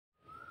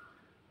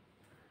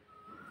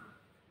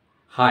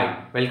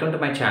Hi, welcome to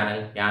my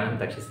channel Yanam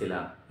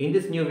Takshashila. In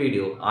this new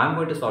video, I am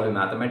going to solve a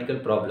mathematical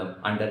problem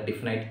under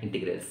definite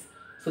integrals.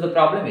 So the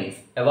problem is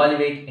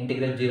evaluate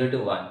integral 0 to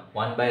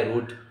 1 by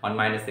root 1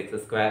 minus x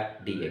square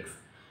dx.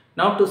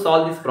 Now to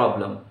solve this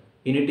problem,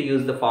 you need to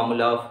use the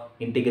formula of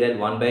integral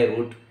 1 by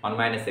root 1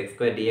 minus x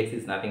square dx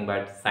is nothing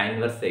but sine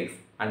inverse x,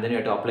 and then you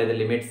have to apply the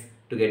limits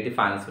to get the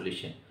final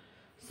solution.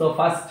 So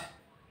first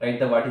write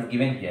the what is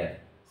given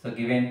here. So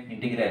given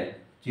integral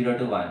 0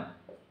 to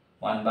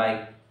 1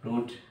 by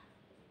root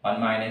 1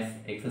 minus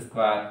x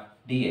square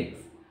dx.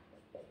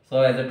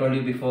 So as I told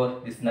you before,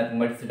 this is nothing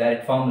but it's a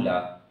direct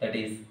formula, that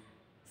is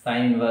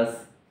sine inverse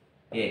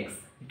x.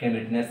 You can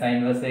written as sine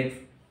inverse x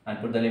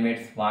and put the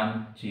limits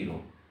 1, 0.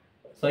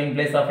 So in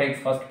place of x,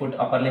 first put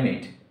upper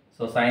limit.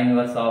 So sine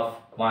inverse of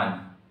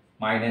 1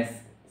 minus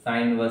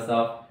sine inverse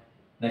of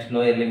next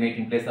lower limit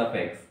in place of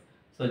x.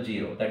 So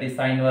 0. That is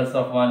sine inverse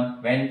of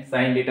 1 when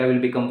sine theta will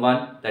become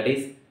 1, that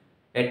is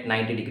at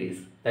 90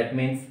 degrees. That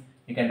means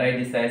you can write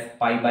this as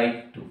pi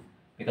by 2.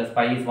 Because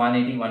pi is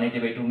 180,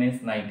 180 by 2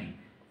 means 90.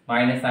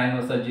 Minus sine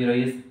inverse of 0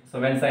 is,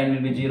 so when sine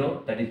will be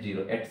 0, that is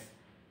 0. At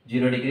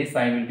 0 degrees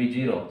sine will be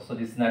 0. So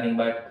this is nothing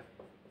but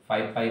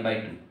 5 pi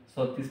by 2.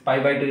 So this pi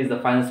by 2 is the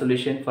final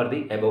solution for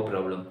the above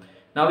problem.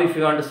 Now if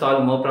you want to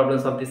solve more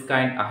problems of this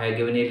kind, I have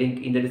given a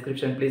link in the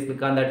description. Please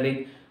click on that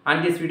link.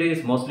 And this video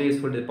is mostly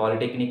useful to the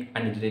polytechnic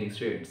and engineering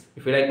students.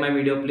 If you like my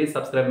video, please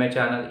subscribe my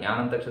channel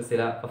Yanam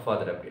Takshashila for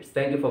further updates.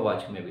 Thank you for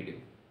watching my video.